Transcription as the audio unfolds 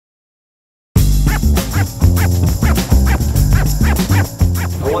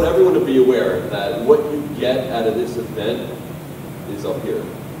I want everyone to be aware that what you get out of this event is up here.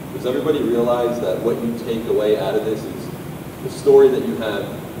 Does everybody realize that what you take away out of this is the story that you have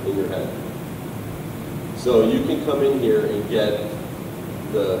in your head? So you can come in here and get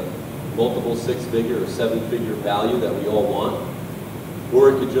the multiple six-figure or seven-figure value that we all want,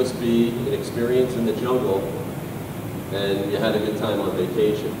 or it could just be an experience in the jungle and you had a good time on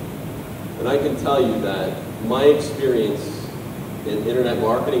vacation. And I can tell you that my experience in internet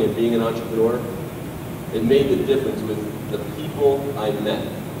marketing and being an entrepreneur, it made the difference with the people I met.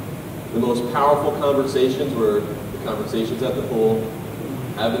 The most powerful conversations were the conversations at the pool,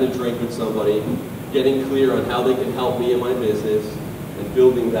 having a drink with somebody, getting clear on how they can help me in my business, and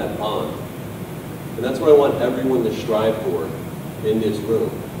building that bond. And that's what I want everyone to strive for in this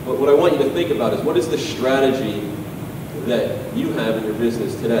room. But what I want you to think about is, what is the strategy that you have in your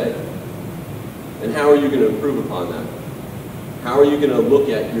business today? And how are you going to improve upon that? How are you going to look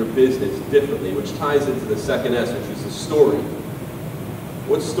at your business differently, which ties into the second S, which is the story.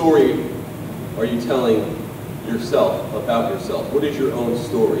 What story are you telling yourself about yourself? What is your own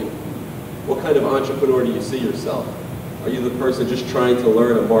story? What kind of entrepreneur do you see yourself? Are you the person just trying to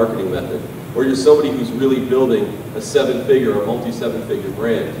learn a marketing method? Or you're somebody who's really building a seven-figure or multi-seven-figure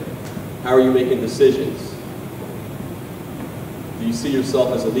brand? How are you making decisions? Do you see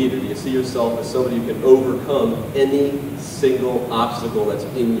yourself as a leader? Do you see yourself as somebody who can overcome any single obstacle that's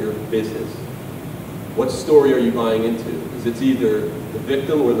in your business? What story are you buying into? Because it's either the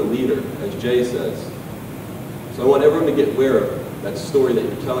victim or the leader, as Jay says. So I want everyone to get aware of that story that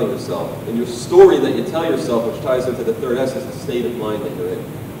you're telling yourself. And your story that you tell yourself, which ties into the third S, is the state of mind that you're in.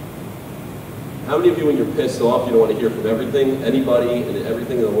 How many of you, when you're pissed off, you don't want to hear from everything, anybody, and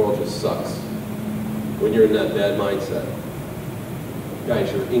everything in the world just sucks when you're in that bad mindset?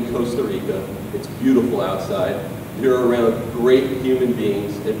 Guys, you're in Costa Rica. It's beautiful outside. You're around great human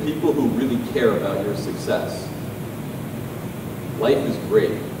beings and people who really care about your success. Life is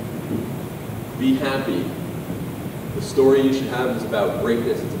great. Be happy. The story you should have is about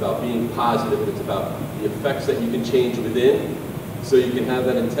greatness. It's about being positive. It's about the effects that you can change within so you can have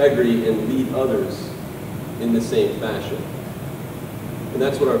that integrity and lead others in the same fashion. And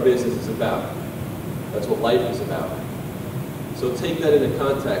that's what our business is about. That's what life is about. So take that into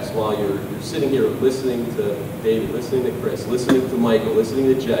context while you're sitting here listening to David, listening to Chris, listening to Michael, listening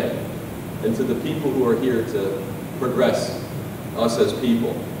to Jay, and to the people who are here to progress us as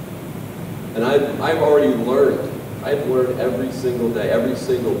people. And I've already learned. I've learned every single day, every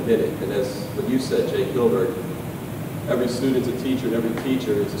single minute. And as what you said, Jay Gilbert, every student's a teacher and every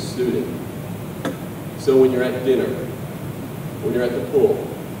teacher is a student. So when you're at dinner, when you're at the pool,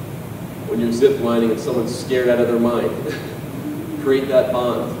 when you're zip lining and someone's scared out of their mind, create that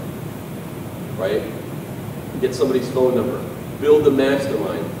bond, right? Get somebody's phone number. Build the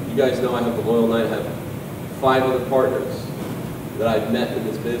mastermind. You guys know I have the Loyal 9. I have 5 other partners that I've met in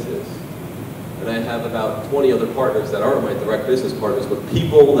this business. And I have about 20 other partners that aren't my direct business partners, but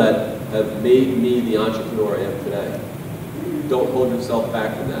people that have made me the entrepreneur I am today. Don't hold yourself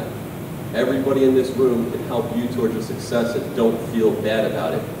back from that. Everybody in this room can help you towards your success, and don't feel bad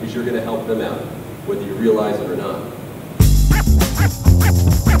about it, because you're going to help them out, whether you realize it or not.